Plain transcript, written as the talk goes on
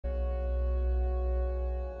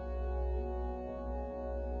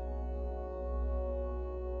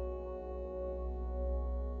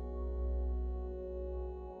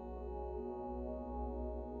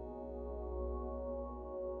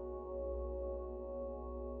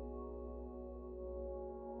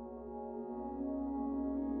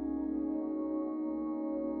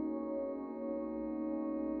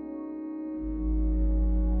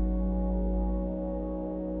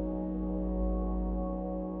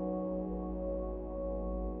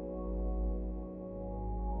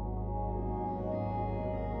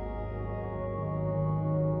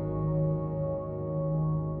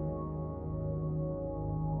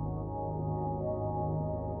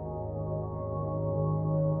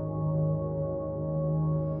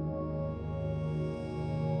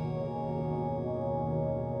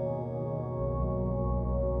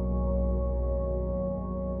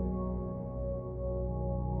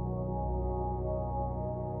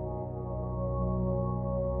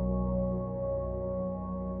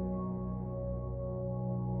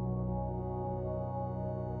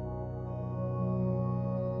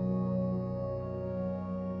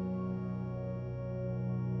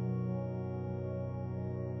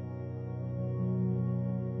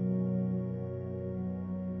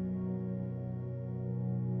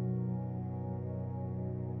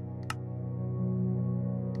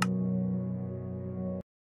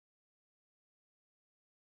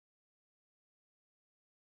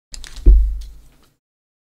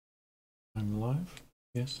I'm live.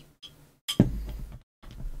 Yes. Get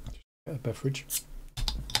a beverage.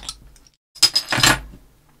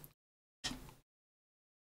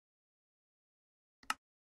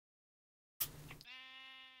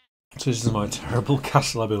 So this is my terrible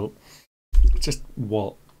castle I built. Just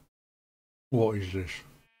what? What is this?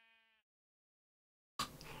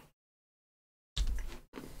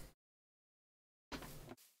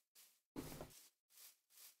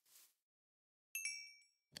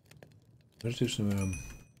 Let's do some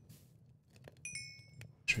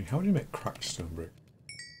actually, how do you make cracked stone brick?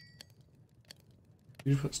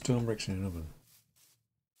 You put stone bricks in an oven.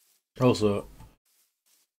 Also,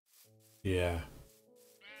 yeah,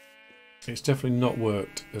 it's definitely not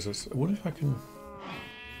worked as a. I wonder if I can.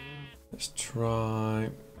 Let's try.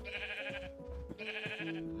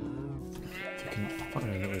 If I can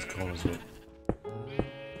find those corners of it.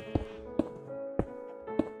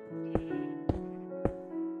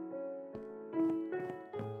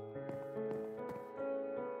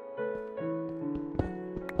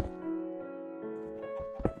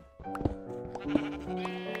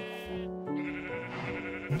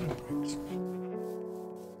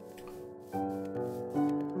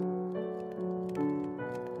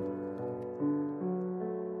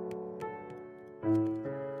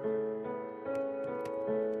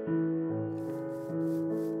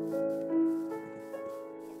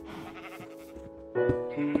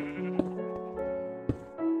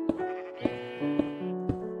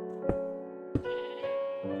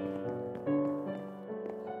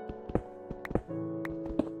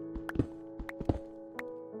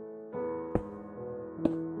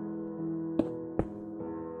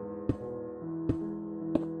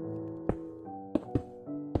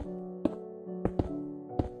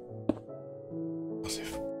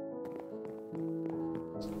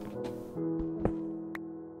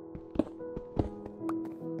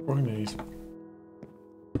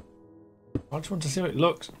 I just want to see how it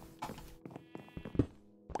looks.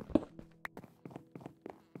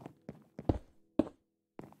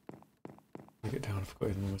 Look it down, I forgot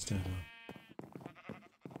even what's down now.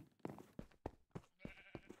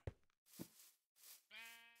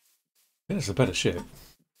 I think it's a better ship.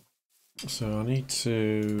 So I need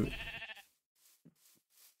to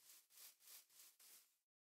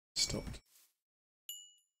stop.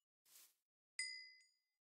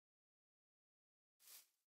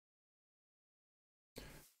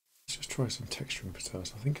 Let's just try some texturing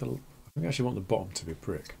first. I think I actually want the bottom to be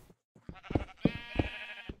brick.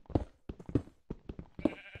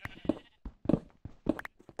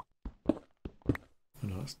 Oh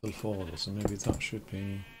no, that's still forward, so maybe that should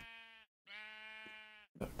be.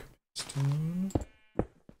 That could be stone.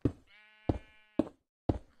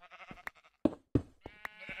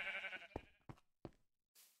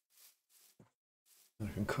 I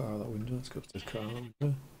can cut out that window. Let's go upstairs, cut out that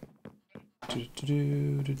window.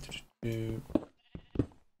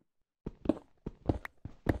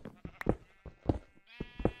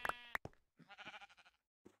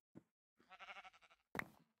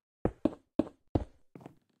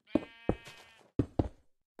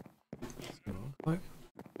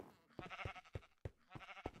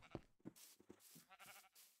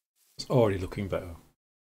 It's already looking better.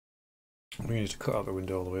 We need to cut out the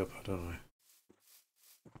window all the way up, don't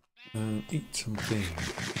I? Eat something.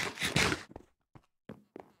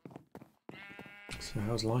 So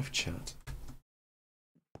how's live chat?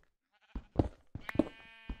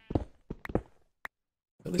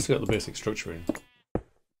 At least I got the basic structure in.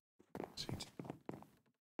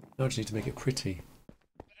 Now I just need to make it pretty.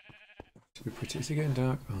 To be pretty. Is it getting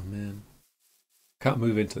dark? Oh man. Can't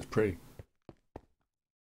move into it's pretty.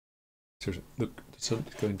 Seriously, look, the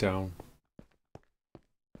sun's going down.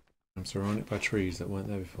 I'm surrounded by trees that weren't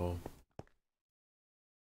there before.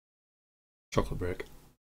 Chocolate brick.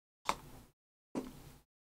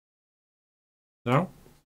 Now?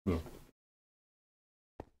 No.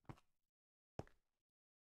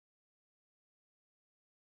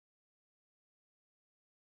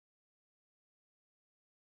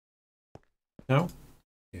 Now?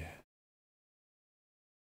 Yeah.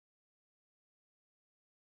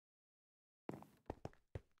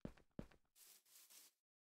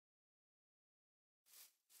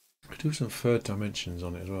 I do some third dimensions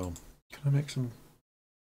on it as well. Can I make some?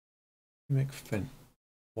 Make fence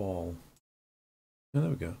wall. Oh, there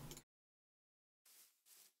we go.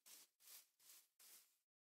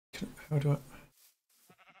 How do I?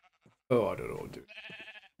 Oh, I don't know what to do.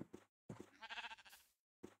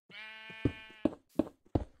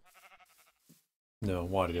 No,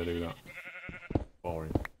 why did I do that?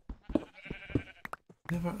 Boring.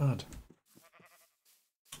 Never add.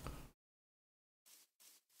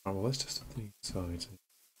 Right, well, let's just do the sides.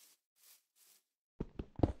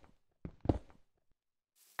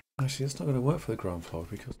 Actually, that's not going to work for the ground floor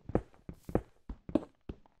because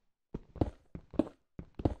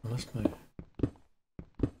unless my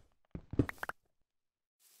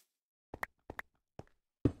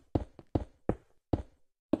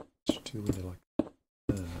do really like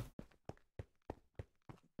that.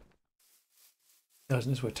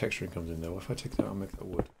 Isn't this where texturing comes in though? If I take that, I'll make that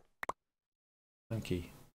wood. Thank you.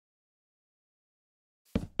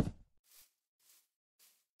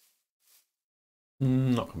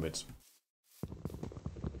 Not convinced.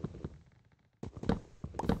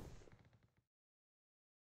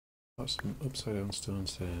 That's some upside down stone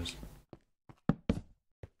stairs.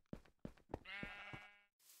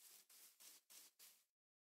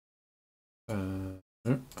 Oh,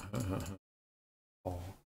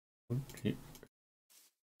 okay.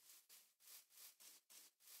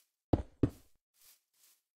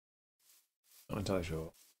 Not entirely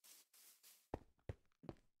sure.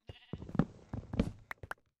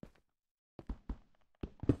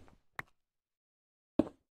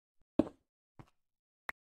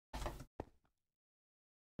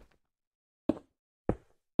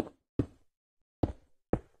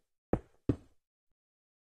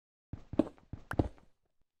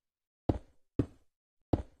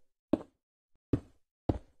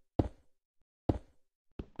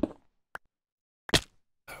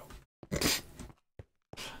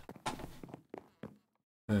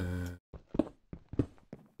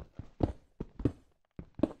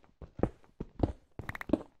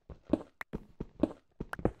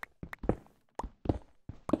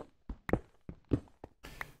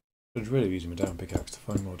 I'd really be using my diamond pickaxe to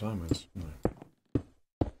find more diamonds. No.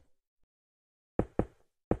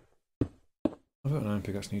 I don't know, iron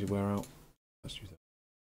pickaxe need to wear out. Let's use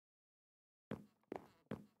that.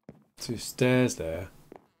 Two stairs there.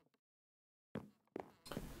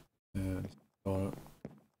 Oh,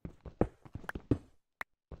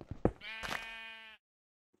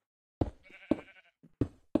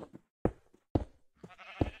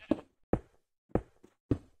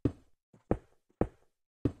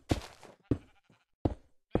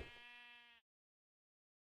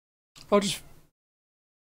 I'll just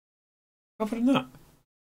cover in that.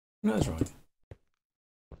 No, that's right.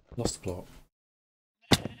 Lost the plot.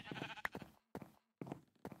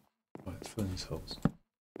 Right, let's fill in these holes.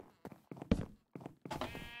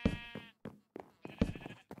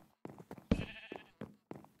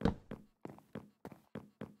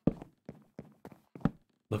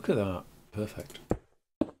 Look at that. Perfect.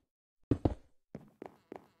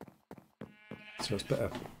 So it's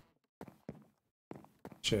better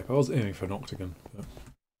shape. I was aiming for an octagon, but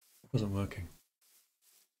it wasn't working.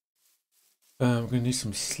 We're going to need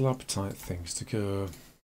some slab type things to go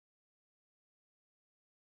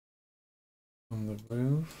on the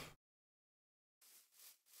roof.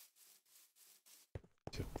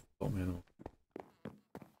 To bottom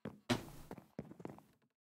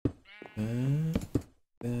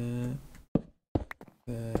in.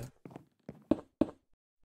 There.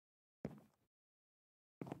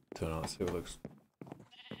 Turn on, see what it looks.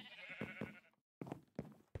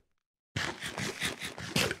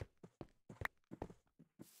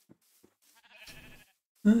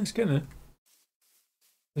 It's getting it.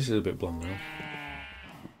 This is a bit blonde now.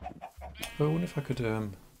 But I wonder if I could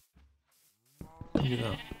do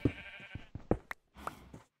that.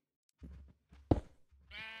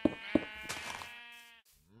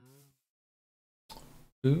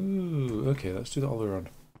 Ooh, okay, let's do that all the way around.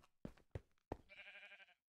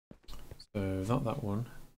 So not that one.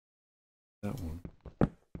 That one.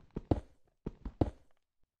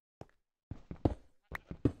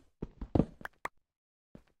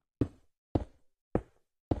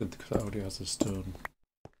 Because that already has a stone.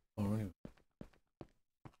 Oh, anyway.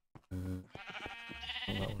 Not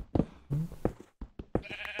that one.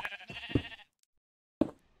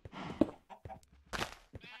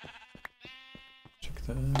 Check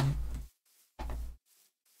that out.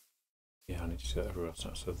 Yeah, I need to do that everywhere else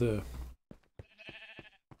now. So the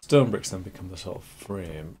stone bricks then become the sort of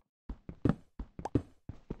frame.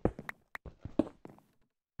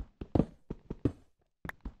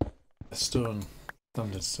 The stone,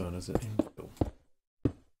 standard stone, is it infill?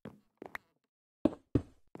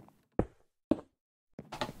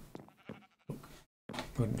 Look,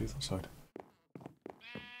 go ahead and do that side.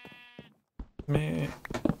 Meh.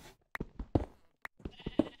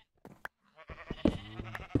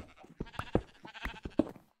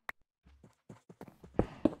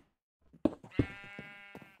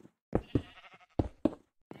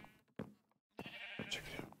 Check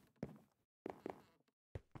it out.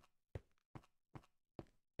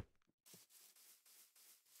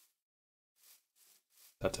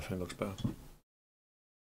 That definitely looks better.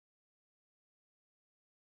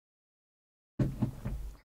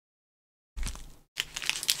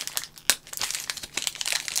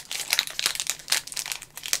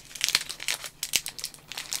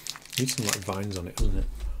 Needs some like vines on it, doesn't it?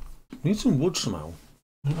 Needs some wood somehow.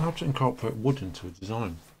 I don't know how to incorporate wood into a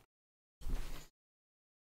design.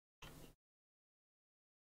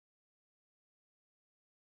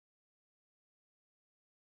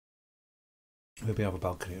 Maybe have a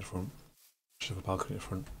balcony at the front. Should have a balcony at the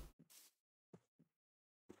front.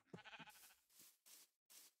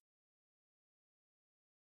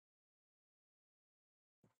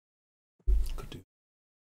 Could do.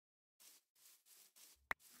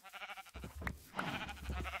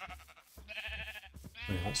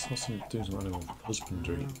 Yeah, let's do some animal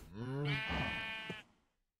husbandry.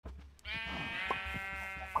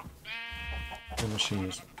 The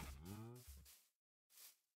machines.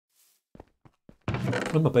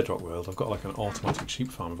 In my bedrock world, I've got like an automatic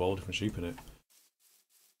sheep farm with all different sheep in it.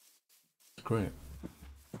 It's great.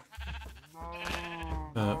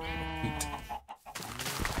 Wheat.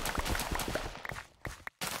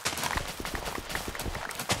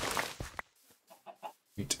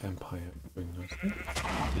 Wheat Empire doing nicely.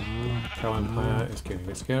 Cow Empire is getting a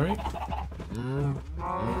bit scary. 1,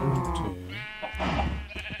 2.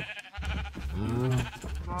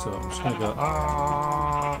 So I'm just going to go.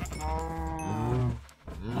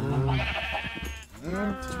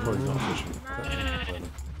 It's probably not efficient.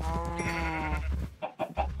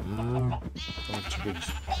 Chickens.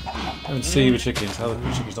 I haven't seen the chickens. How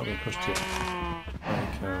the chicken's not been crushed yet.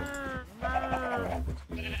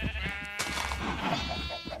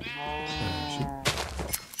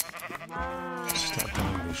 Start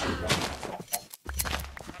buying these sheep.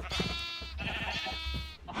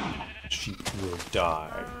 Sheep will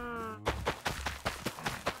die.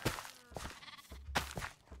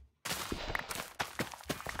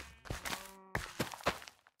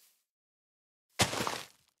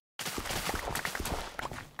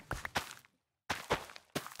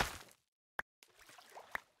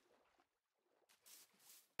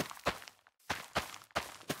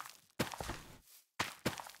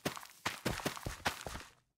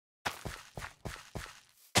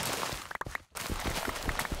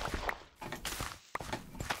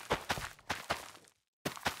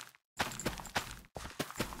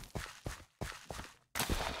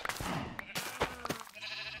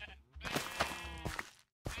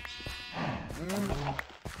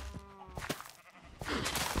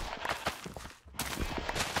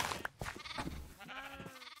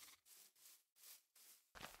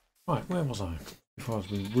 Right, where was I? Before I was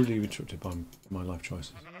being really interrupted by my life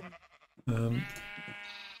choices. Let's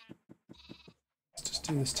just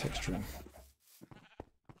do this texturing.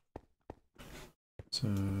 So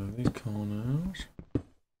these corners.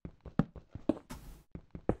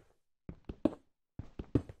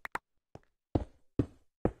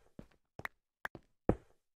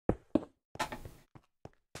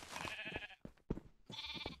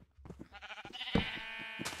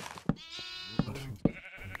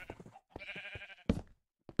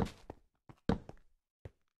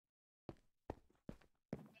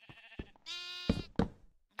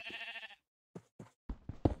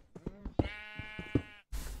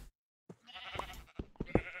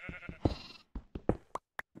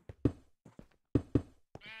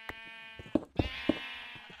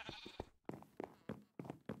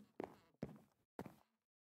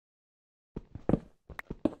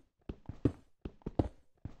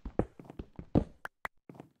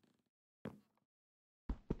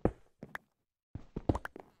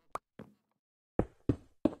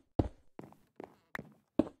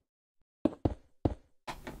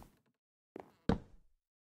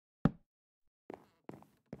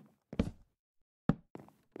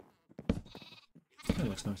 That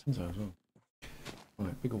looks nice inside as well.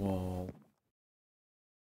 Right, bigger wall.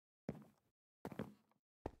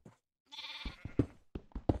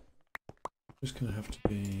 Just gonna have to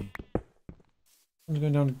be. I'm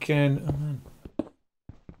going down again. Oh man.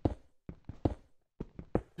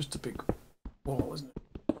 Just a big wall, isn't it?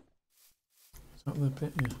 Is that the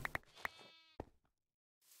bit? Yeah.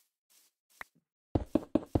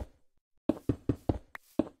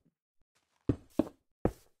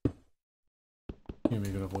 Here we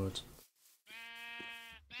go, words.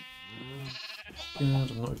 God,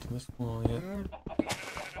 I've not done this wall yet.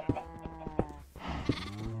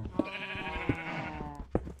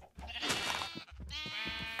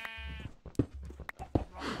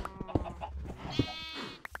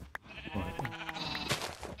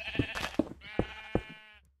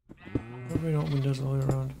 Probably not windows all the way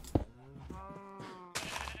around.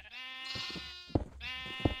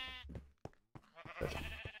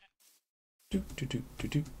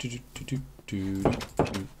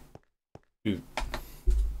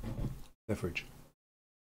 Leverage.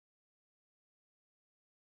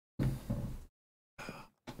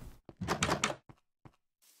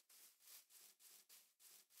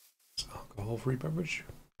 Alcohol-free beverage.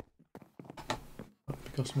 Partly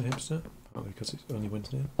because I'm a hipster, partly because it's only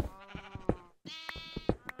Wednesday.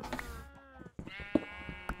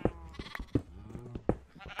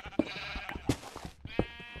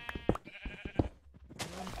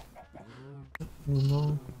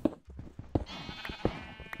 No.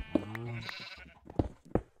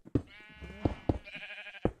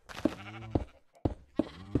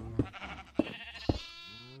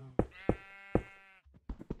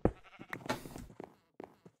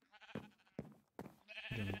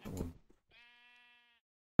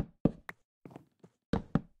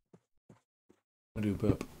 I do a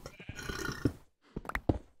burp.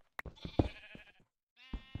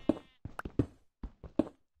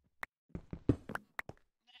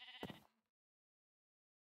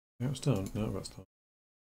 Yeah, it's done. No, that's done.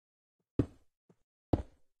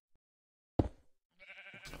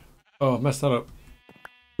 Oh, I messed that up.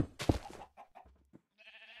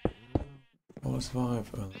 Oh, let's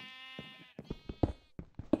survive. Oh.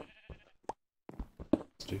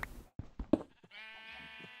 Let's do.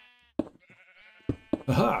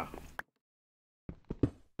 Aha!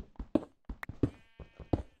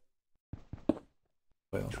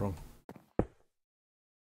 Wait, that's wrong.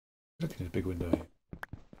 Look at this big window here.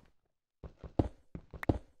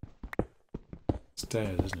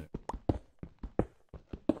 Stairs, isn't it?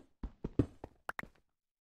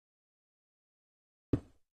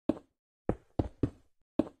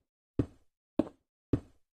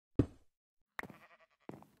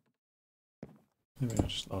 Maybe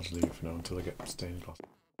I'll just leave it for now until I get stained glass. Do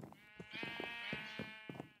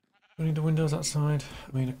I need the windows outside?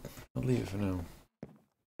 I mean, I'll leave it for now.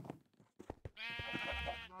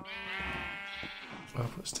 Oh,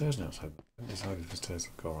 I've put stairs now outside. I haven't decided if the stairs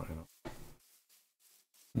will go right or not.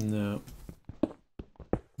 No. I'm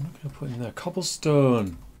not going to put in there.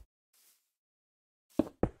 Cobblestone!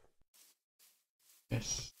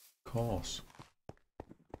 Yes, of course.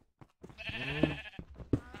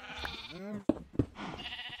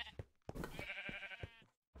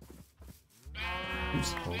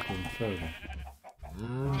 Oops, I'll go further.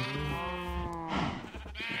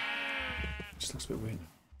 Just looks a bit weird.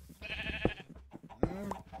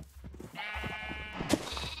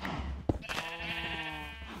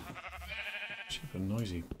 Cheap and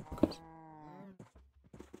noisy.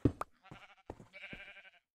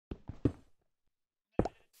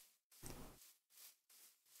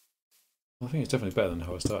 I think it's definitely better than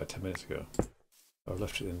how I started 10 minutes ago. I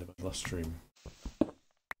left it at the end of my last stream.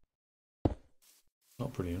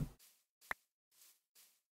 Not brilliant.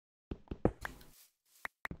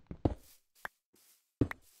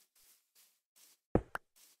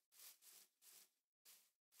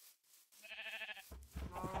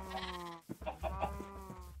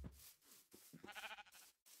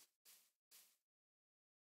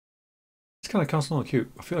 It's kind of castle on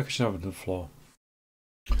cute. I feel like I should have another floor.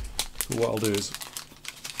 But what I'll do is,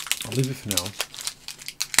 I'll leave it for now.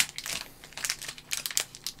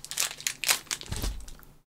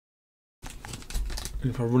 And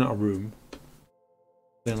if I run out of room,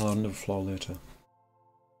 then I'll have another floor later.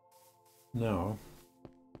 Now,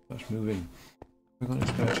 let's move in. Have I got any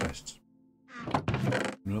spare chests?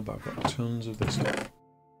 No, but I've got tons of this stuff.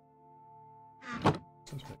 So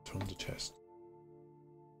let's make tons of chests.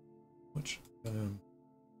 Which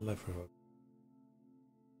lever have I?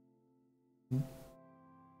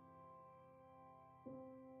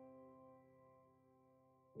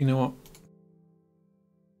 You know what?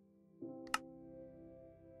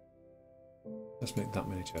 Let's make that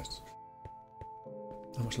many chests.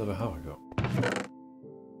 How much leather have I got?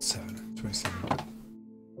 27.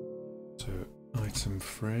 So, item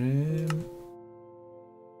frame.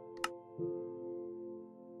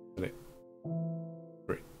 Great.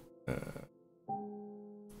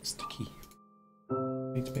 Sticky.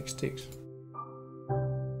 Need to make sticks.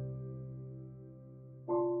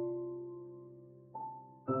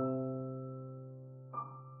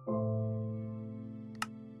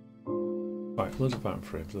 Right, loads of item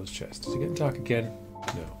frames, loads of chests. Is it getting dark again?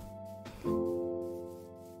 No.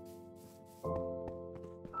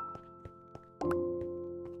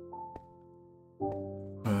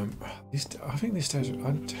 I think these stairs are...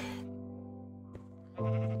 I'm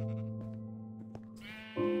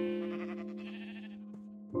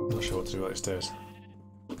not sure what to do about these stairs.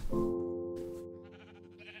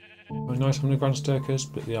 Very nice having a grand staircase,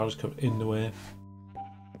 but they are just kind of in the way.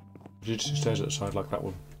 Just stairs at the side like that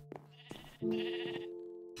one.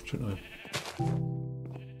 shouldn't I?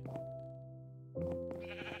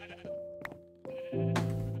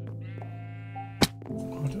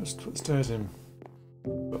 I'll just put the stairs in,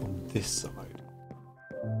 but on this side.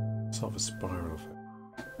 Sort of a spiral effect.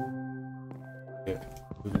 Yeah,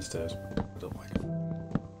 moving stairs. I don't like it.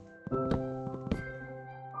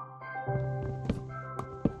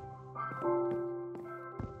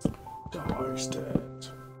 Die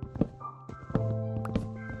stairs.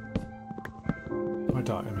 By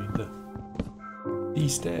die, I mean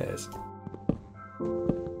these stairs.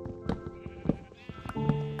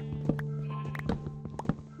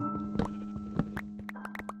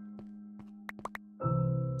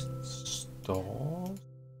 Stop.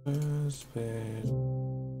 Stairs.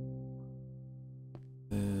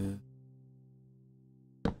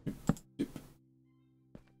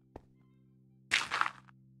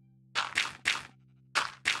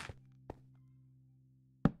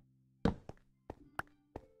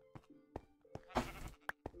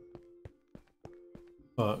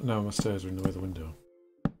 Now my stairs are in the way of the window.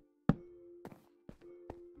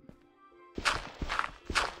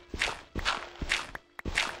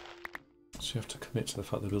 So you have to commit to the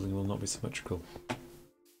fact the building will not be symmetrical.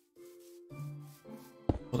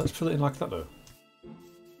 Well, let's fill it in like that though.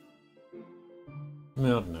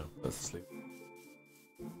 No, I don't know. Let's sleep.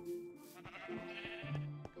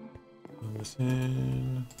 Fill this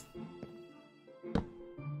in.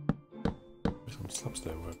 Some slabs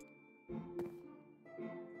there work.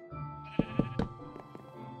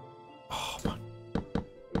 Oh man.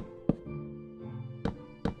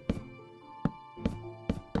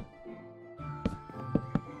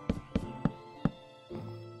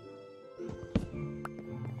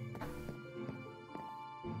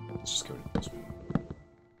 Let's just go rid of this.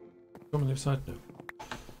 Go on the other side now.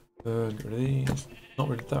 Get rid of these. Not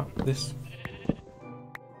rid of that. This.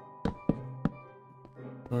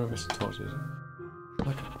 Where are missing torches?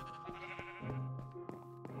 Like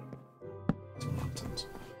some lanterns.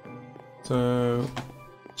 So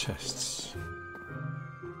chests.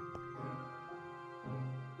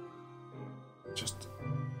 Just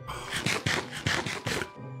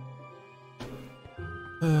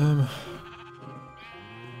can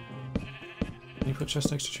you put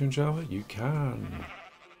chest next to Tune Java? You can.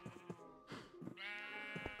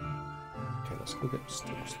 Okay, let's go get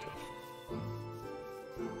stuff.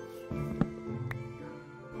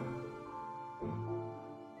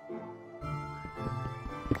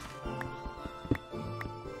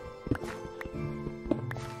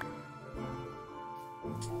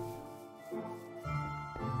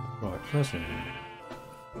 Right, first thing.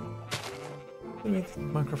 Let me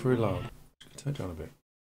Minecraft really loud. Turn it down a bit.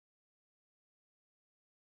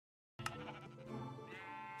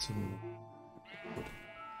 Some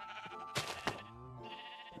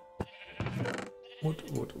wood.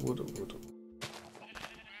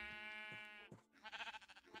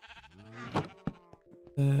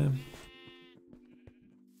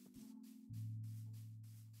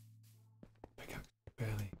 Pickaxe,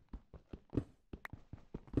 barely.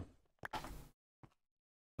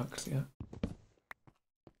 Axe, yeah.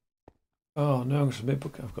 Oh no, I'm going to submit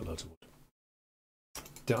book. I've got loads of wood.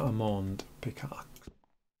 Diamond pickaxe.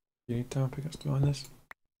 You need diamond pickaxe to mine this?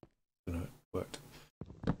 No, it worked.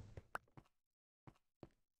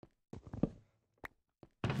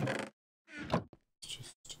 It's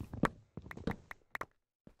just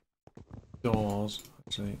doors.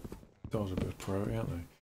 Actually, doors are a bit of a priority, aren't they?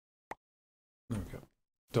 There we go.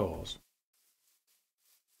 Doors.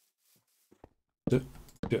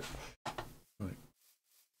 Right.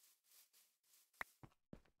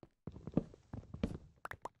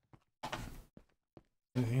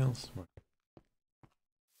 Anything else? Right.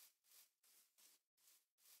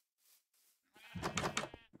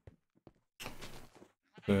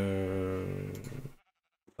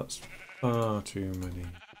 That's far too many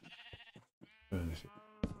furnaces.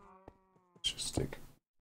 Let's just stick.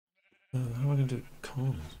 How am I going to do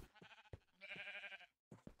corners?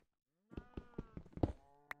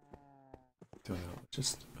 Don't know.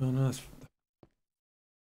 Just oh no, that's,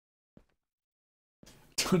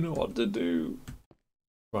 don't know what to do.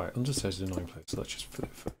 Right, under says the annoying place. So let's just fill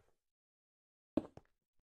it for.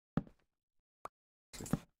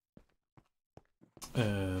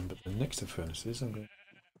 But the next to furnaces, I'm going.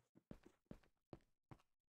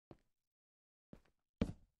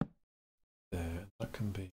 There, that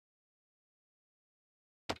can be.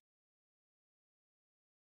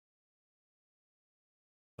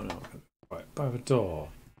 Oh no, right, by the door.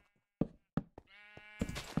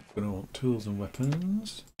 Going to want tools and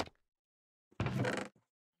weapons.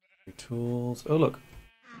 Tools. Oh look,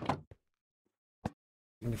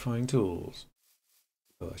 magnifying tools.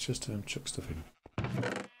 So let's just chuck stuff in.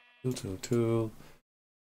 Tool.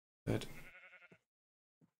 Bed.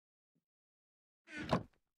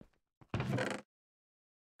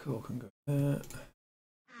 Coal can go there.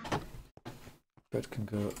 Bed can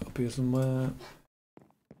go up here somewhere.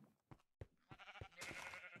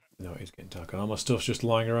 No, it's getting dark. And all my stuff's just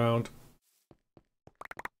lying around.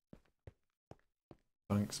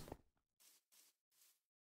 Thanks.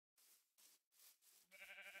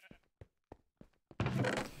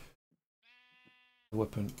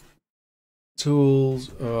 Weapon.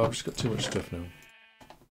 Tools. Oh, I've just got too much stuff now.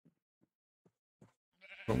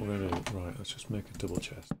 What we're going to do? Right, let's just make a double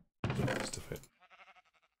chest. Put this stuff in.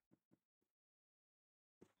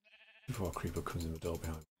 Before a creeper comes in the door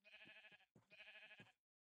behind.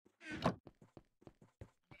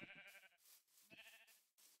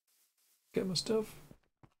 Get my stuff.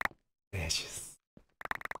 Yes.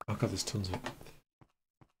 Oh god, there's tons of it.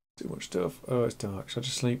 Too much stuff. Oh, it's dark. Should I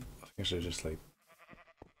just sleep? I think I should just sleep.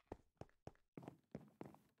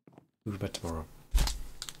 Move to bed tomorrow.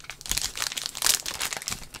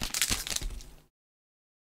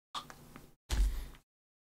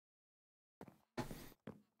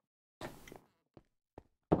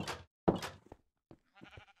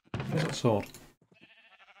 Where's that sword?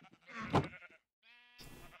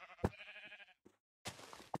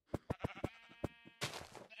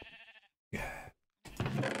 Yeah.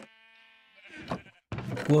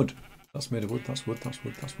 Wood. That's made of wood. That's wood. That's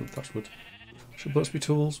wood. That's wood. That's wood. Should both be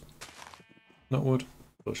tools? Not wood.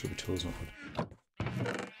 Both should be tools, not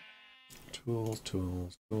wood.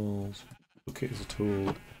 Tools. Bucket is a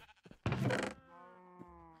tool.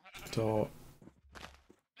 Door.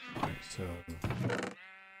 Right, so.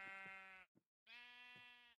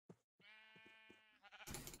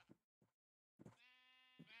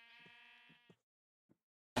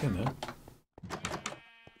 In there.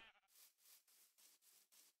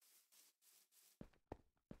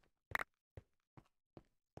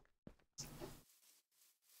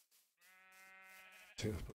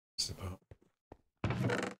 Take this apart.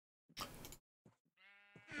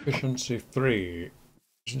 Efficiency 3.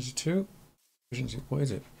 Efficiency 2? Efficiency, what is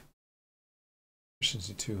it?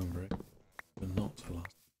 Efficiency 2, hombre. But not the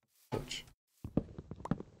last touch.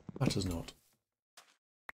 Matters not.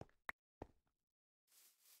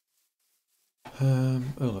 Oh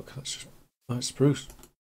look, that's just nice spruce.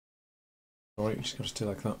 Alright, you just gotta stay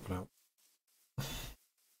like that for now.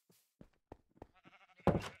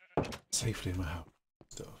 Safely in my house.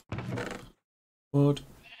 Stuff. Wood.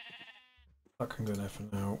 That can go there for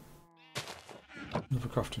now. Another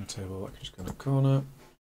crafting table, that can just go in the corner.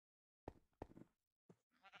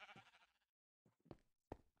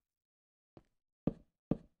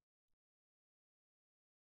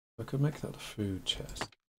 I could make that a food chest.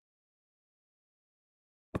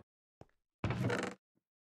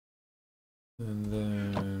 And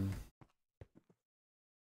then...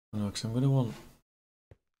 no, because I'm going to want...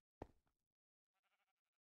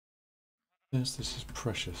 yes, this is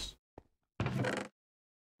precious.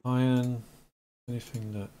 Iron,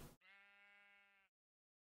 anything that...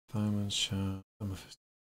 diamonds, shard, amethyst,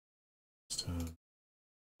 stone.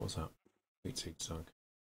 What's that? 18 sunk.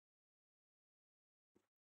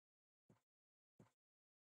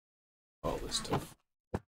 All this stuff.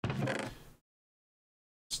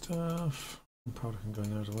 Powder can go in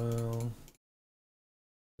there as well.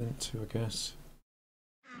 Flint too, I guess.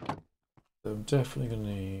 So I'm definitely going to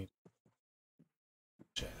need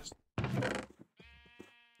chest.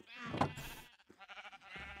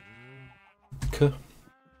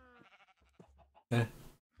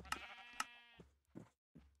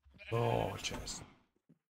 Oh, chest.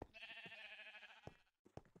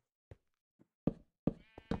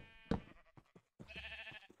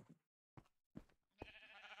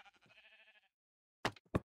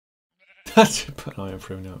 That's it, put iron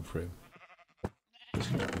through, now through.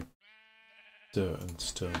 Just gonna be dirt and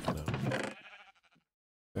stone for now.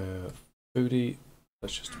 Foodie,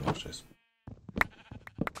 let's just watch this.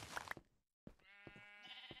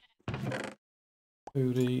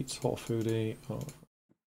 Foodie, it's hot foodie. Oh,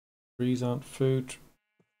 trees aren't food.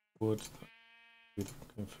 Wood, food,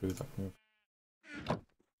 that can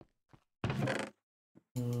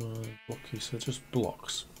food. Blocky, so just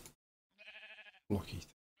blocks. Blocky.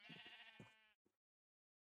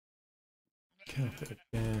 Carpet,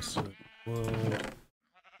 yes, wood.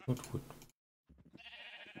 Wood.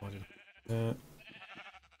 Why did I put that?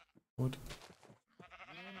 Wood.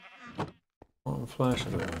 Rotten flesh, I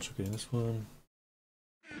don't know what should be in this one.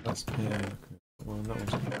 That's pen, well, that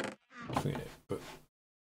one's nothing in it, but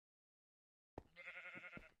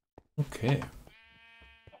okay.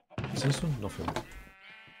 Is this one? Nothing.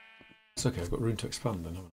 It's okay, I've got room to expand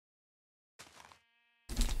then, haven't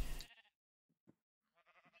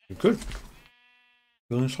I? Good.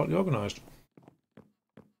 Feeling slightly organised.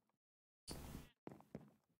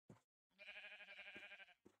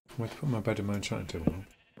 I'm going to put my bed in my enchanting table now.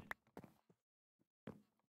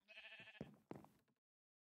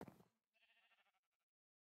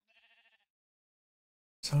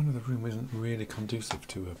 The sound of the room isn't really conducive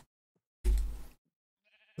to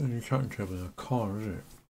an enchanting table in a car, is it?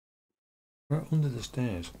 Right under the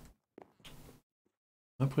stairs.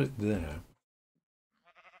 I put it there.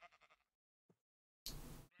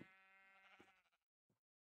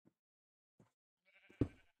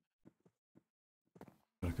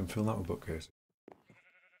 I can fill that with bookcases.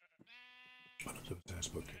 Under the stairs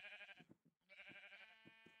bookcase.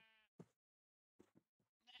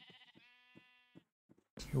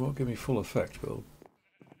 It won't give me full effect, but it'll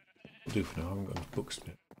do for now. I haven't got enough books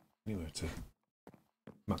anyway to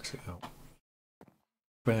max it out.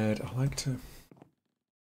 Bed. I like to feel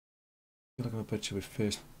like my bed should be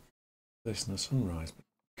facing the sunrise, but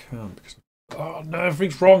I can't because oh no,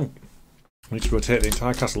 everything's wrong. I need to rotate the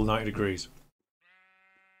entire castle 90 degrees.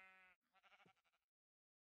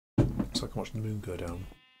 So I can watch the moon go down.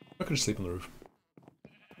 I could just sleep on the roof. I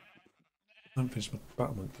haven't finished my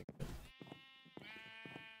battlement thing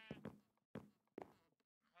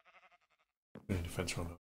yet. Defense run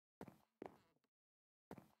up.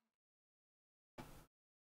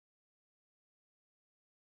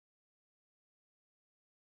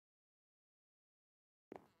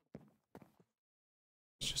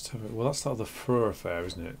 Let's just have it. Well, that's not the fur affair,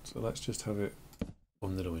 isn't it? So let's just have it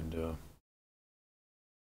under the window.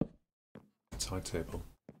 Side table.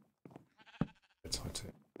 Side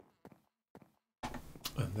table.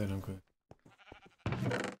 And then I'm going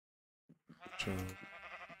to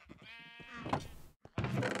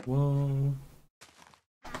wall.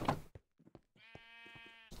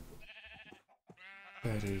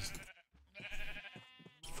 That is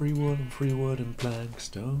free wood and planks.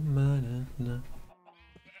 Don't mind it, no.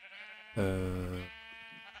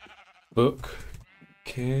 Book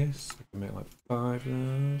case. I can make like 5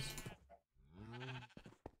 of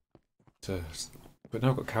those. But now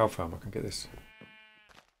I've got cow farm. I can get this.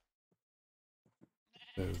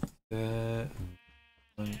 So there and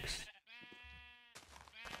planks.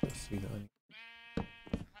 Let's see that.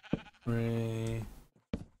 Three.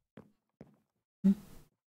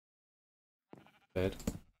 Bed.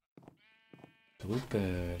 Double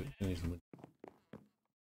bed.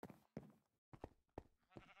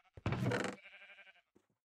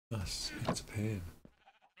 It's a pain.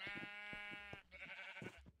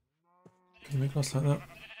 Can you make glass like that?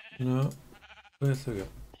 No. Where's the go?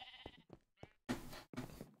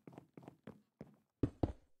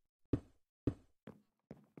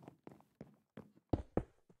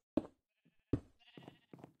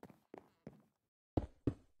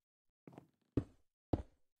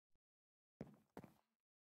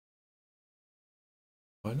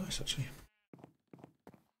 Quite nice actually.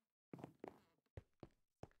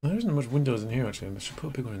 There isn't much windows in here actually. I should put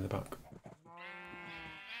a big one in the back.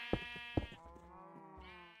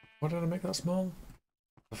 Why did I make that small?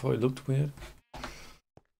 I thought it looked weird. I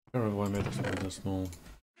don't remember why I made this window small.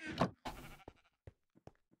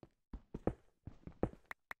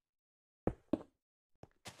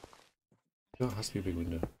 That has to be a big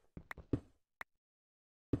window.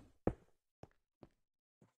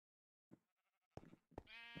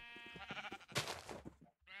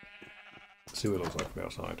 See what it looks like from the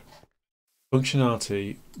outside.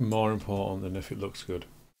 Functionality more important than if it looks good.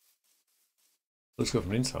 Looks good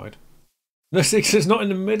from the inside. No, 6 is not in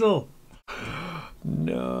the middle.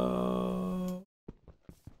 No.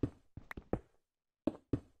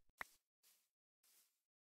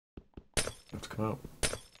 Have to come out.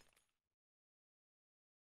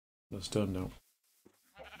 That's done now.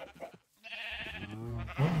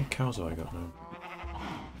 How many cows have I got now?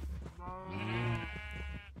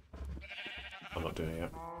 I'm not doing it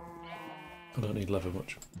yet. I don't need leather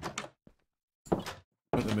much.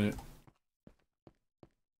 Wait a minute.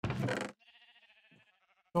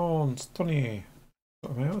 Oh, stunning.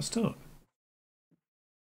 Am I out of stone?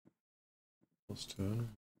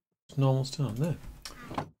 Stone. It's normal stone there.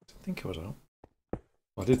 I didn't think I was out.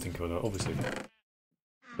 Well, I did think I was out, obviously.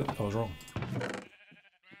 But I was wrong.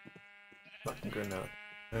 I can go now.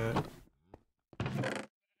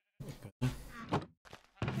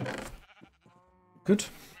 Good.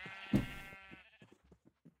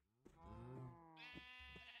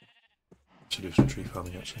 Should do some tree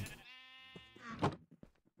farming actually.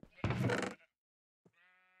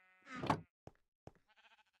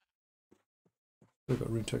 Good.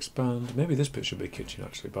 got room to expand. Maybe this bit should be a kitchen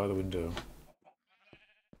actually, by the window.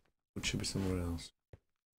 It should be somewhere else.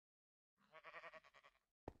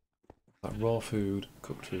 Like raw food,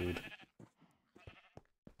 cooked food.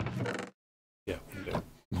 Yeah, one day.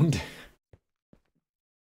 One day.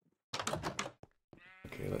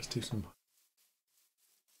 Okay, let's do some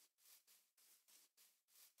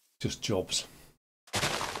just jobs.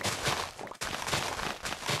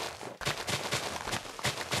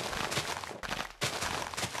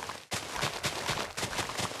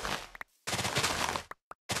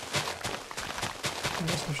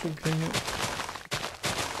 That's no sugar cane yet.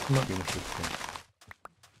 Might be enough sugar cane.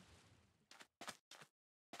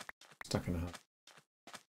 Stack and a half.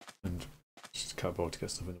 And just cardboard to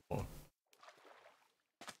get stuff in the water.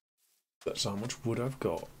 That's how much wood I've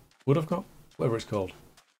got. Wood I've got? Whatever it's called.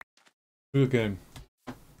 Sugar cane.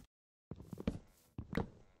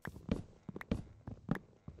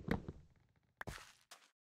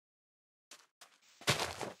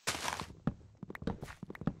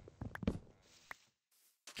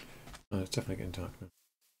 It's definitely getting dark now.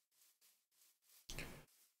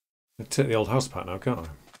 I take the old house apart now, can't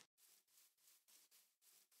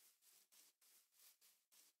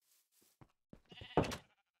I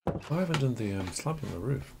haven't done the slab on the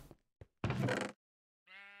roof.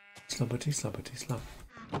 Slabbity, slabbity, slab.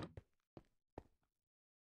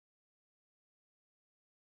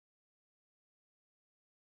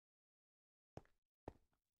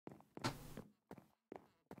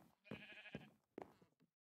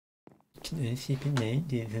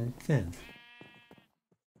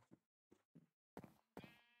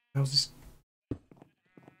 How's this?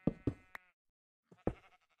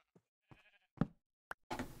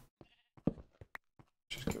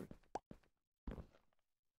 Just go.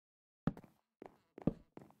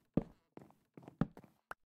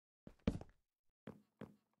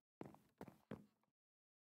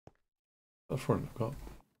 At the front, I've got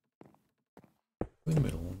in the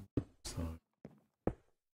middle. Side.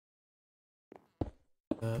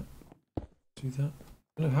 Do that.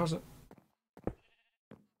 No, how's it?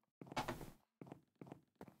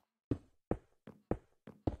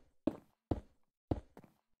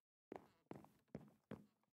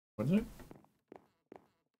 What is it?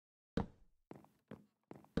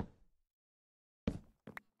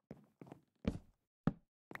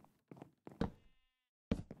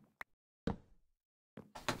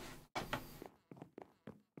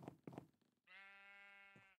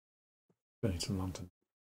 I need some lantern.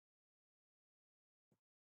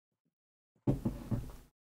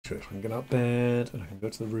 Sure, I can get out of bed and I can go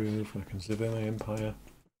to the roof and I can survey my empire.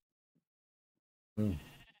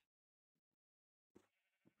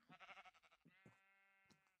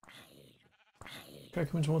 Guy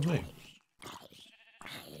coming towards me.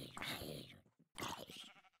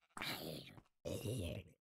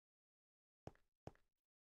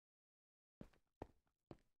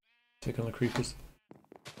 Take on the creepers.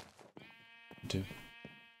 Do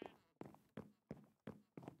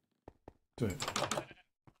it.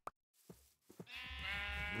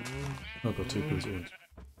 I've got two creepers at once.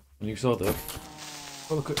 And you saw that.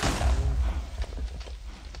 Oh, look at.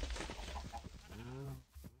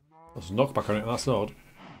 There's a knockback on it, that sword.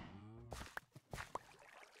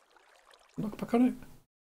 Knockback on it.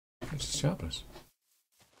 It's sharpness.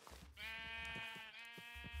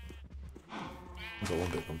 I've got one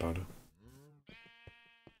bit of gunpowder.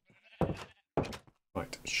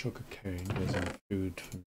 Right, sugar cane goes in food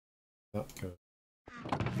from that goes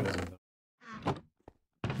in that.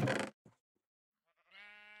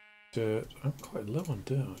 Dirt. I'm quite low on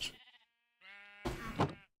dirt actually.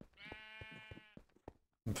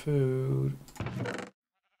 Some food.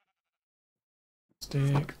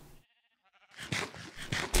 Stick.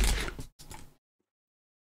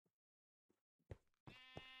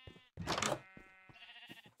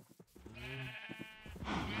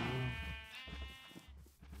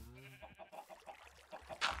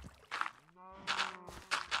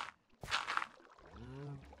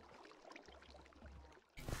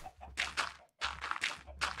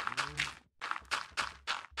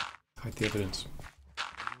 Hide the evidence.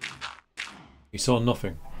 He saw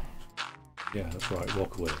nothing. Yeah, that's right.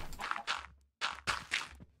 Walk away.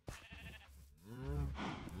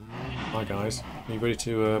 Hi guys. Are you ready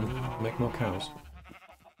to make more cows?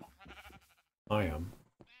 I am.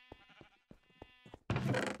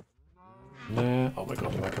 Nah. Oh my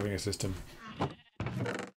god, I like having a system.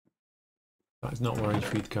 That is not where you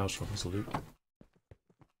feed the cows from, salute.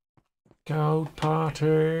 Cow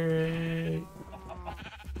party!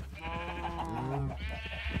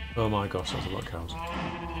 Oh my gosh, that's a lot of cows.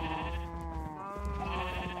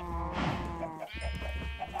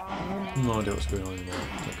 No idea what's going on anymore.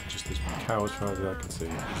 Just there's cows as far as I can see.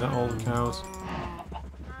 Is that all the cows?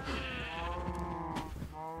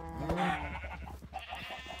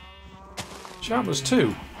 Sharp was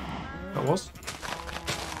 2. That was.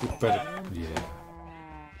 Better. Yeah.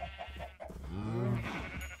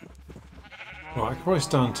 Right, I could probably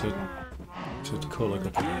stand to call it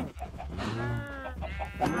up again.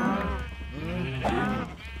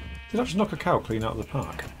 Did I just knock a cow clean out of the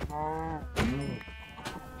park?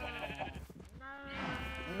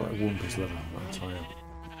 Like one piece level, that's how I am.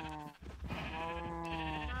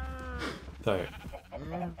 There.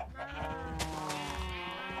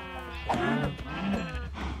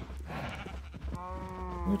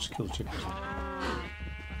 Let me just kill the chickens.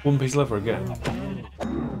 One piece lever again.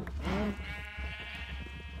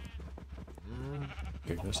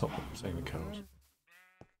 Okay, let's stop saying the cows.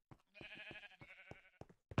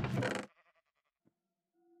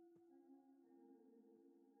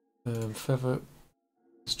 Feather,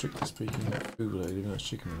 strictly speaking, food related, even though it's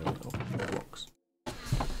chicken related, not blocks.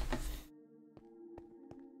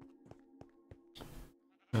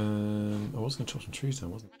 I was going to chop some trees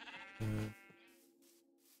down, wasn't I?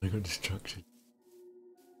 I got distracted.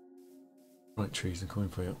 Right, trees, I'm coming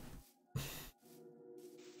for you.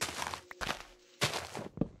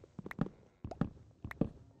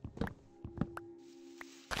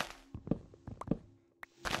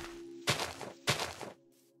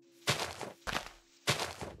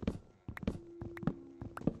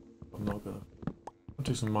 I'm not gonna. I'll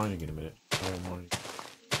do some mining in a minute. Mining.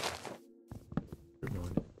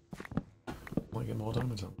 Might get more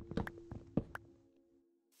diamonds out.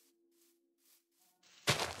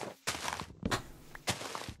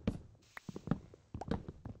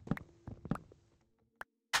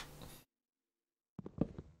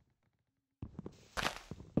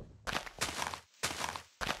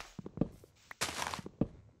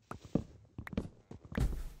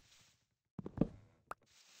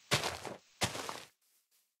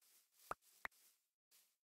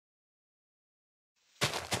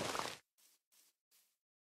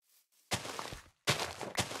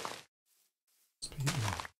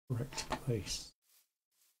 Correct place.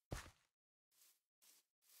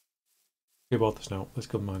 Okay, about this now. Let's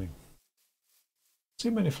go mining.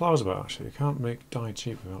 Too many flowers about actually. You can't make dye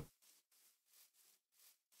cheap without.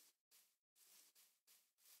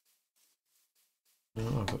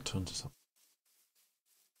 No, I've got tons of stuff.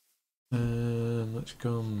 And let's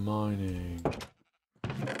go mining.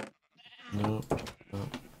 No, no.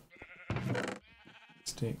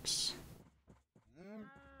 Sticks.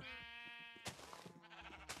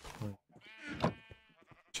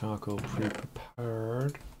 Charcoal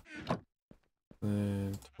pre-prepared.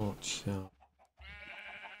 Then torch out.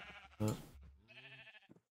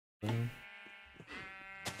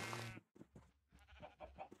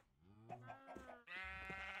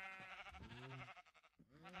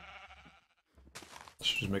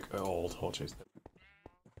 Should just make all torches.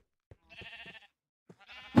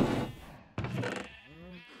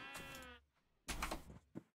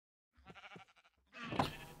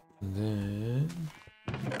 And then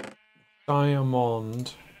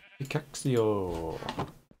diamond pickaxeo.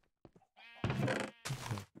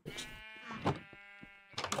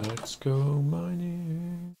 Let's go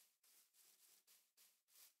mining.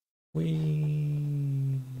 Whee.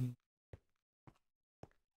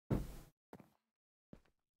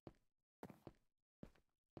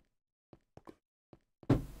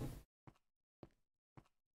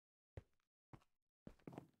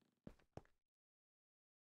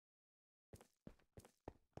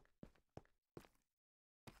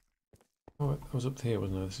 Oh, I was up here,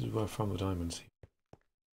 wasn't I? This is where I found the diamonds.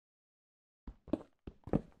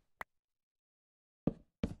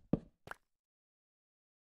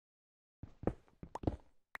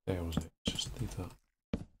 There, wasn't it? Just leave that.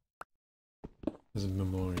 There's a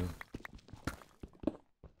memorial.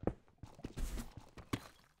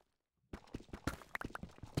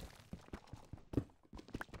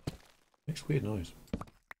 Makes weird noise.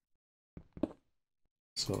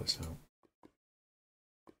 Sort this out.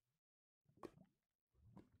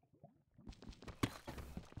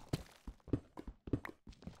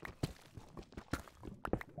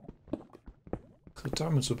 So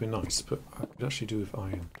diamonds would be nice, but I could actually do with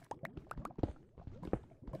iron.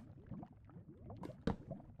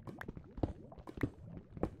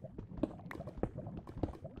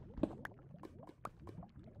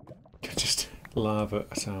 Just lava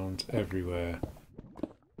sounds everywhere.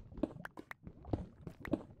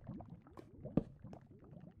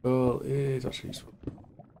 Well, it is actually useful.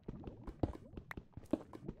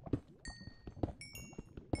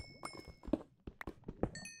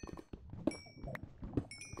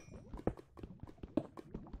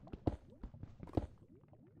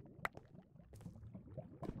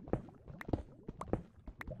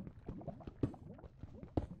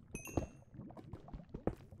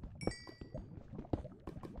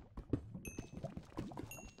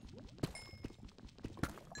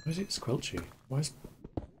 Why is it squelchy? Why is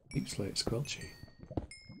deep slate squelchy?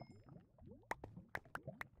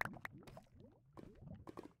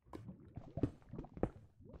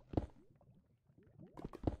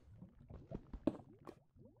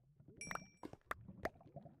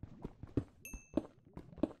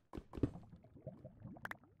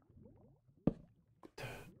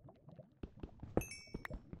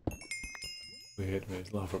 Weird,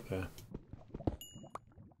 there's lava up there.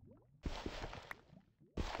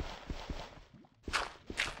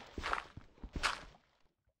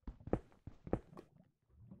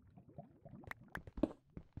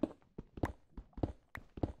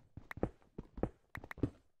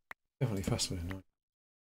 Definitely faster than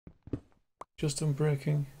now. Just done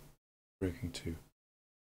breaking. Breaking 2.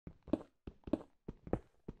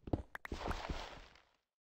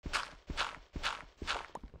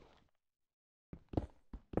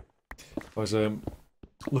 I was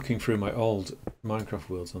looking through my old Minecraft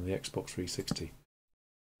worlds on the Xbox 360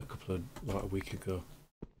 a week ago,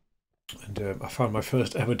 and I found my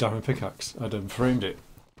first ever diamond pickaxe. I'd framed it.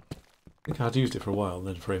 I think I'd used it for a while and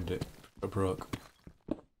then framed it. It broke.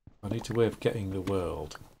 I need a way of getting the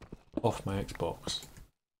world off my Xbox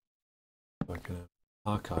so I can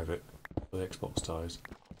archive it before the Xbox dies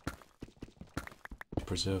to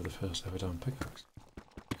preserve the first ever diamond pickaxe.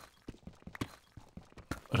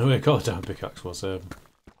 I know where I got a diamond pickaxe was I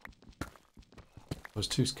was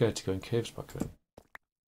too scared to go in caves back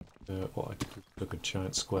then. What I did was dug a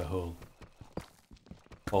giant square hole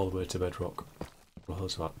all the way to bedrock. Well, it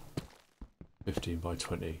was about 15 by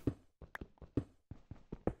 20.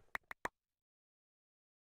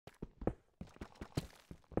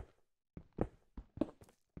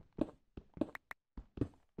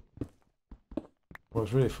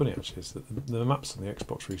 What's really funny actually is that the maps on the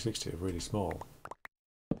Xbox 360 are really small,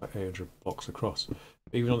 like 800 blocks across.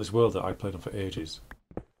 Even on this world that I played on for ages,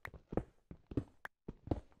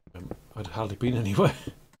 I'd hardly been anywhere.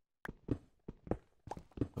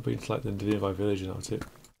 I've been to like the nearby village and that was it.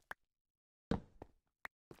 Let's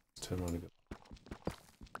turn around and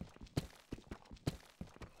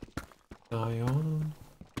go. Lie on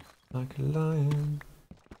like a lion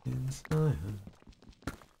in Zion.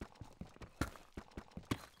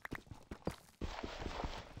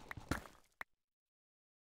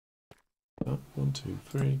 Oh, 1, 2,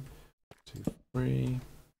 3, 2, 3.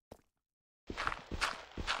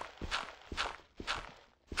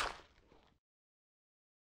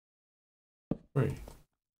 Three.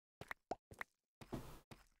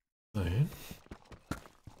 Nine.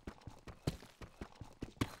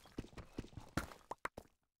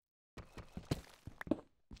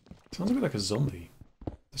 Sounds a bit like a zombie.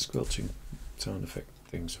 The squelching sound effect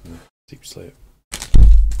things from the Deep Slate.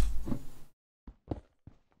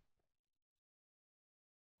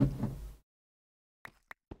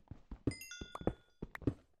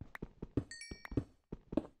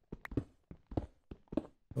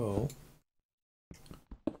 Oh.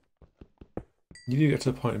 You do get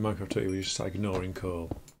to the point in Minecraft where you just start ignoring coal.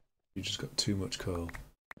 You just got too much coal.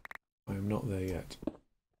 I am not there yet.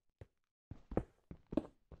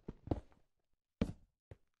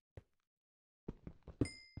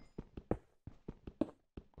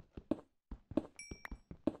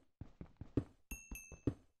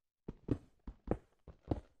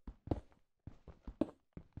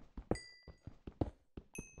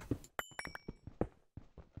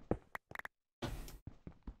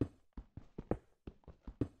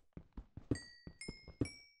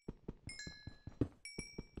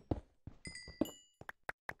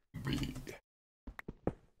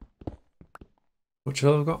 What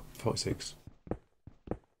shall I got? 46.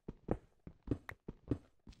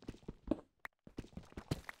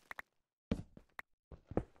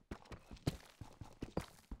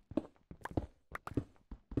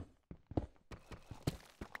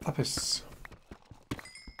 Lapis.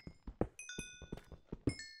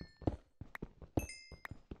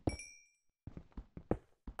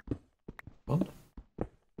 One.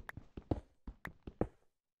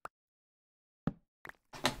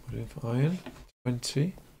 Put in for iron.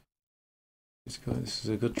 20. This is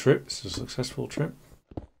a good trip. This is a successful trip.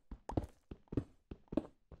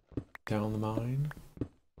 Down the mine.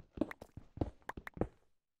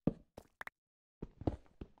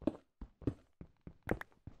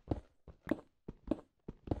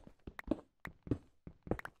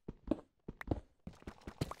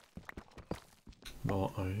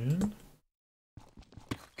 More iron.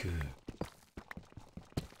 Good.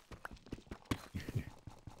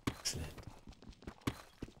 Excellent.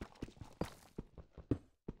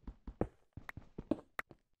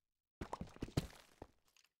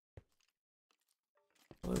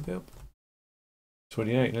 A little bit up.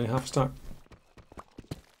 28, nearly half a stack.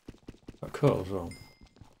 That coal as well.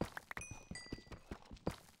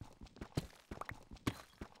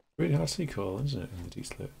 Really hard to see coal, isn't it, in the deep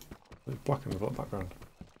slit? It's black in the background.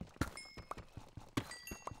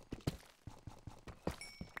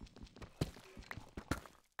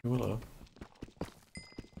 Willow. I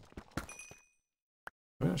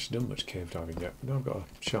haven't actually done much cave diving yet. Now I've got a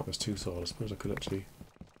sharpness 2 sword. I suppose I could actually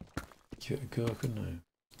give it a go, couldn't I?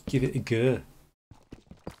 Give it a go.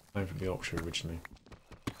 I'm from Yorkshire originally.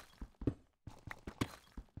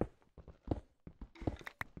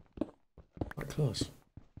 Quite close.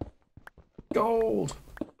 Gold!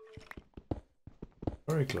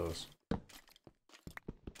 Very close.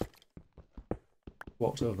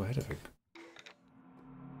 Walked over my head, I think.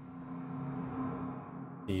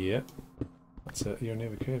 Yep. That's it. You're near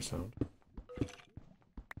the cave sound.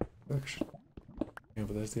 Yeah,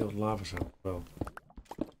 but there's the old lava sound as well.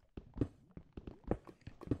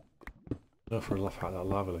 I know for a laugh out that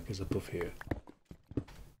lava lake is above here.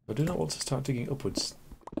 I do not want to start digging upwards.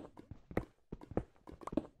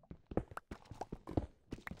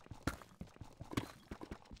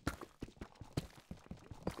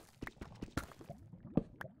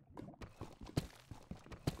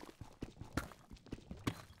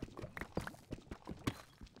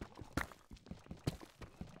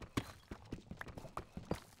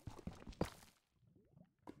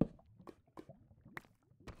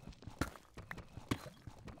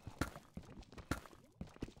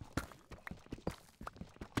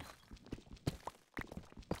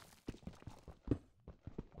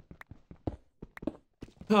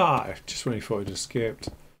 Ah! Just when he thought he'd escaped.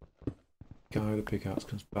 Guy with the pickaxe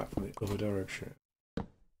comes back from the other direction.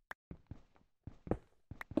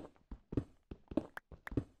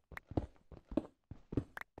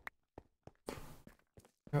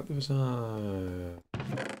 Out there was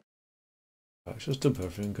let's just dump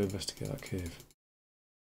everything and go investigate that cave.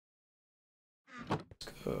 Let's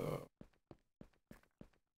go.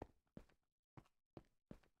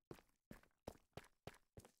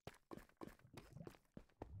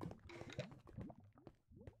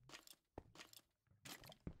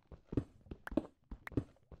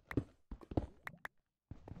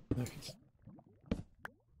 Okay.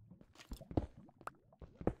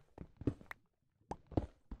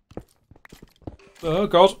 Oh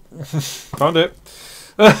god! Found it!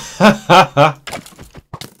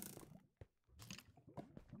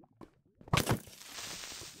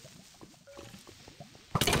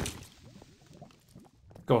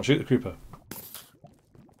 Go on, shoot the creeper.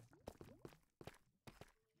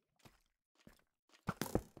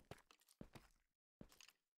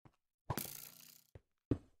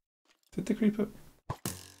 Did the creeper?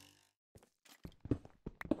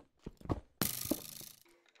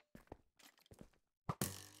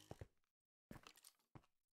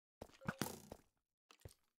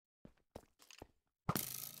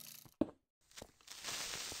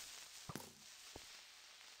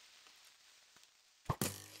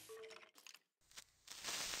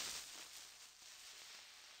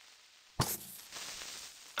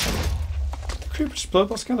 The creeper just blew up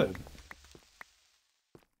that skeleton.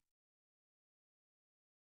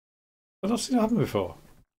 I've not seen it happen before.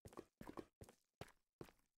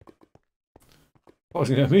 I was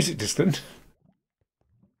going to music distant.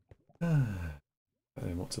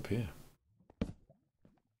 What's up here?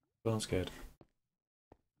 Well, I'm scared.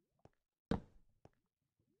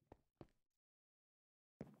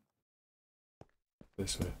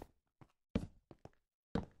 This way.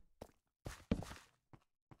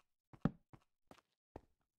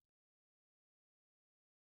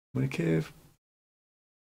 I'm in a cave.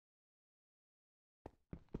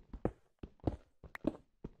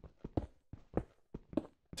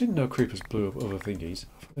 I didn't know creepers blew up other thingies.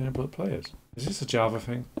 I thought they only blew up players. Is this a Java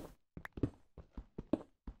thing?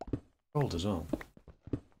 Gold as well.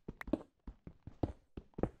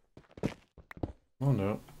 Oh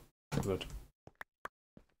no. Good.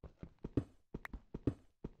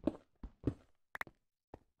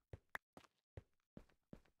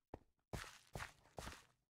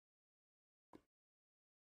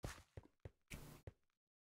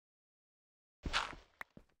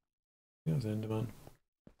 Here's Enderman.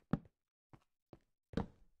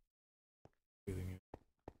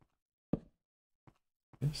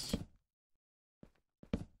 Yes.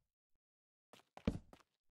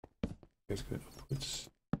 Let's go upwards.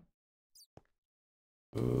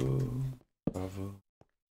 Oh, bravo.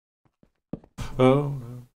 Oh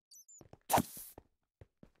no.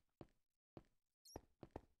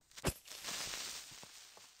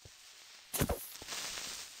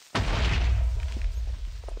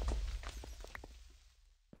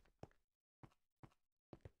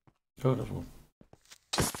 Oh, another one.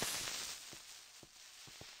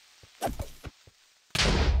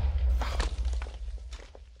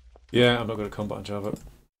 Yeah, I'm not going to combat in Java.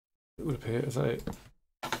 It would appear as a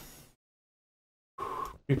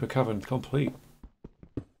Creeper Cavern complete.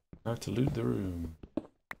 Now to loot the room.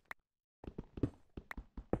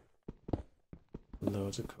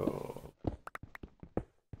 Loads of coal.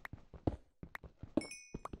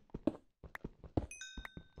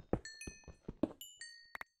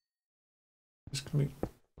 This can be.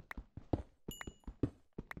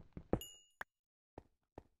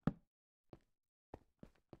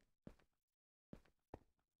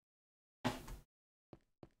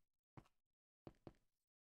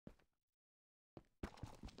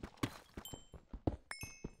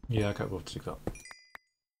 Yeah, I can't bother to do that.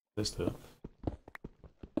 This though.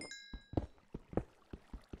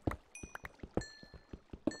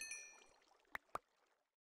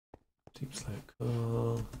 Deep slate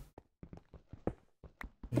coal.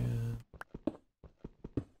 Yeah.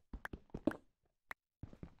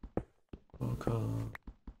 More coal.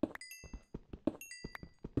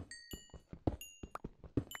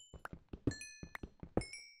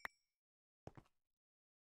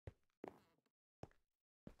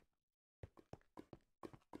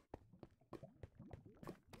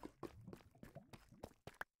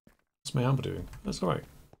 What's my amber doing? That's alright.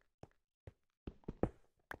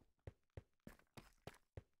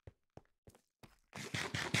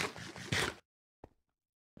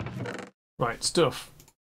 Right, stuff.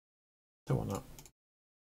 Don't want that.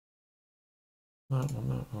 That one,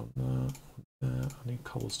 that one, that one, that. I need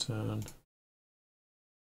cobblestone.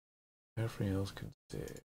 Everything else can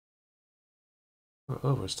stay. We're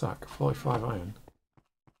over a stack. 45 iron.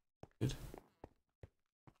 Good.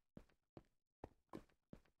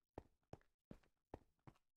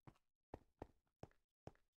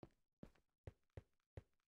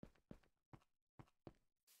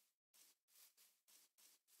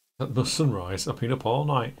 At the sunrise, I've been up all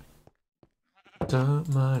night. Don't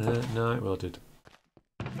mind at night. Well, I did.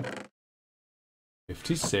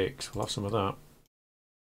 56. We'll have some of that.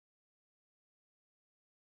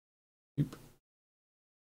 Oop.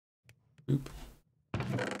 Oop. I'm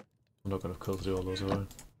not going to have coal to do all those, am I?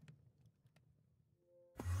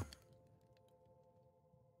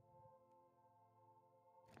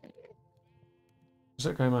 Is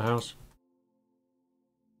that guy in my house?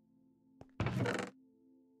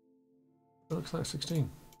 It looks like 16.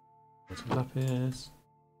 There's a lapis.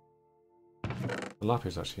 The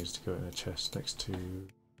lapis actually needs to go in a chest next to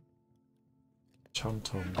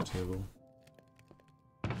Chanton table.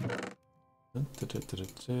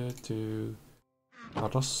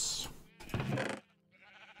 Pados.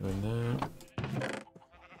 Go in there.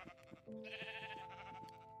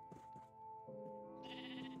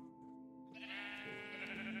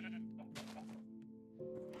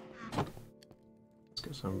 Let's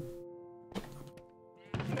get some.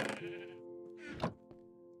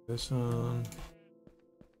 This one.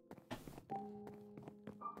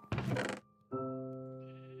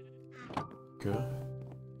 Good.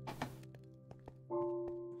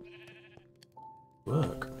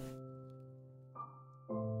 Work.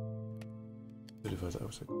 35 that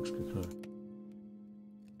was looks good, can I?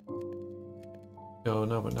 Oh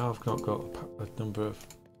no, but now I've not got a number of.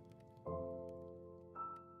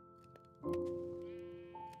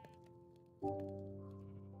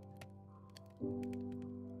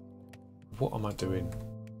 What am I doing?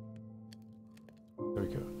 There we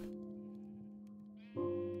go.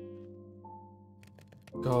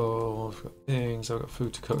 Go, I've got things, I've got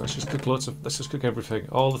food to cook. Let's just cook lots of, let's just cook everything.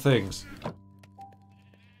 All the things.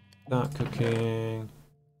 Not cooking.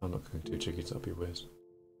 I'm not cooking 2 chickens, that'd be weird.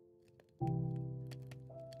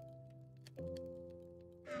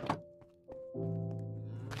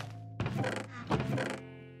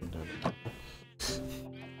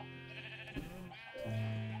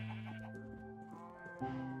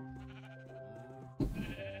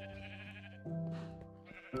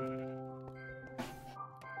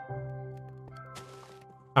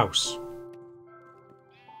 House.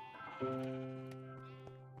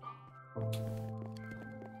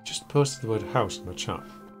 Just posted the word house in the chat.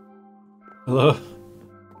 Hello? Have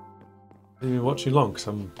you been watching long? Because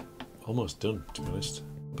I'm almost done, to be honest.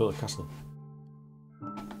 Built a castle.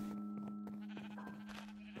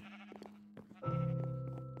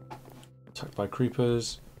 Attacked by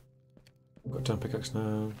creepers. Got a 10 pickaxe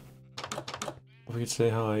now. If we could say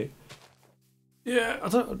hi. Yeah,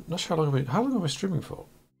 I'm not sure how long am I streaming for?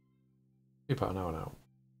 About an hour now.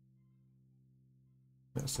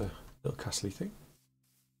 That's a little castle-y thing.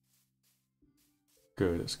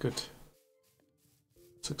 Good, that's good.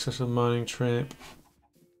 Successful mining trip.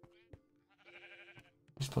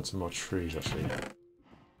 Let's plant some more trees, actually.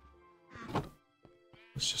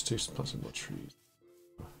 Let's just plant some more trees.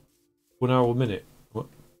 1 hour a minute. What?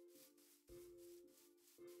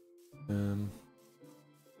 Have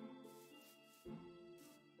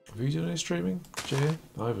you done any streaming, Jay?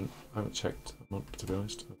 I haven't checked, to be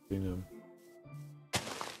honest. I've been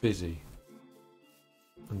busy.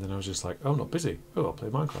 And then I was just like, oh, I'm not busy. Oh, I'll play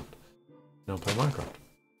Minecraft. Now I'm playing Minecraft.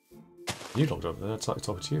 You logged on, then I started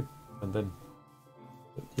talking to you. And then,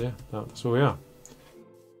 yeah, that's where we are.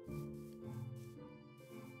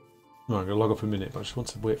 No, I'm going to log off in a minute, but I just want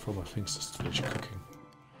to wait for all my things to finish cooking.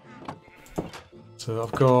 So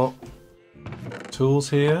I've got tools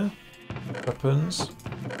here, weapons,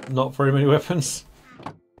 not very many weapons.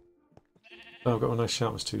 Oh, I've got a nice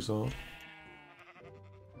sharpness 2 sword.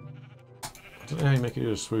 I don't know how you make it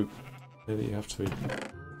do a swoop. Maybe you have to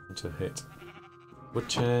hit. Wood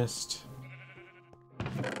chest.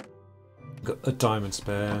 Got a diamond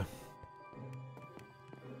spare.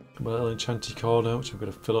 Got my little enchanted corner, which I'm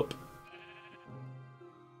going to fill up.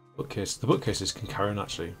 Bookcase. The bookcases can carry on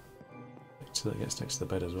actually. So that gets next to the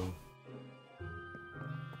bed as well.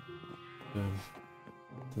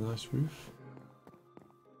 The nice roof.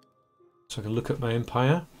 So I can look at my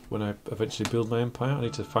empire. When I eventually build my empire, I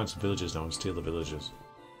need to find some villagers now and steal the villagers.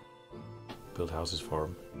 Build houses for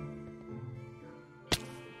them.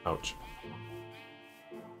 Ouch.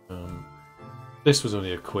 This was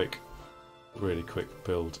only a really quick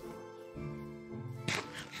build.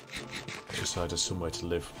 Just so I had somewhere to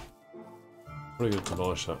live. Probably going to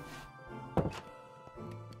demolish that.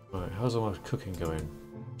 Right, how's all my cooking going?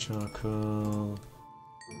 Charcoal.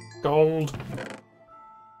 Gold!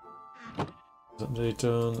 Is that nearly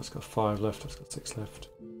done? That's got 5 left, that's got 6 left.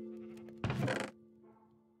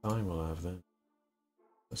 Time will I have then.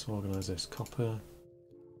 Let's organise this. Copper.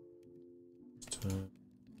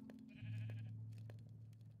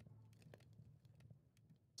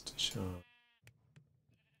 Sharp.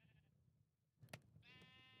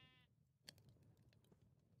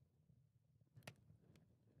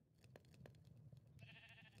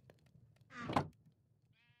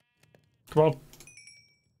 Come on!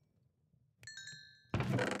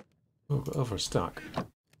 Oh, I've got over a stack.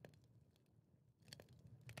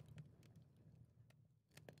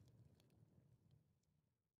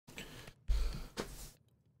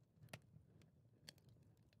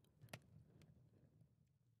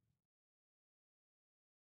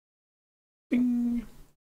 Bing!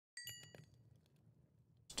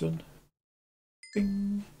 It's done.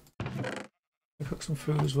 Bing! I cook some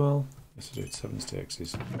food as well. Yes, I do. 7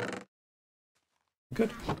 steaks.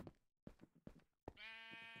 Good.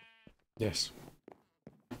 Yes.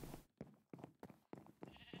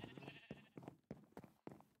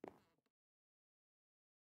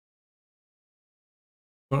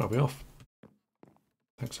 Right, I'll be off.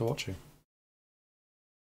 Thanks for watching.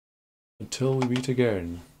 Until we meet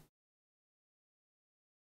again,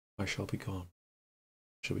 I shall be gone.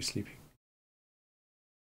 Shall be sleeping.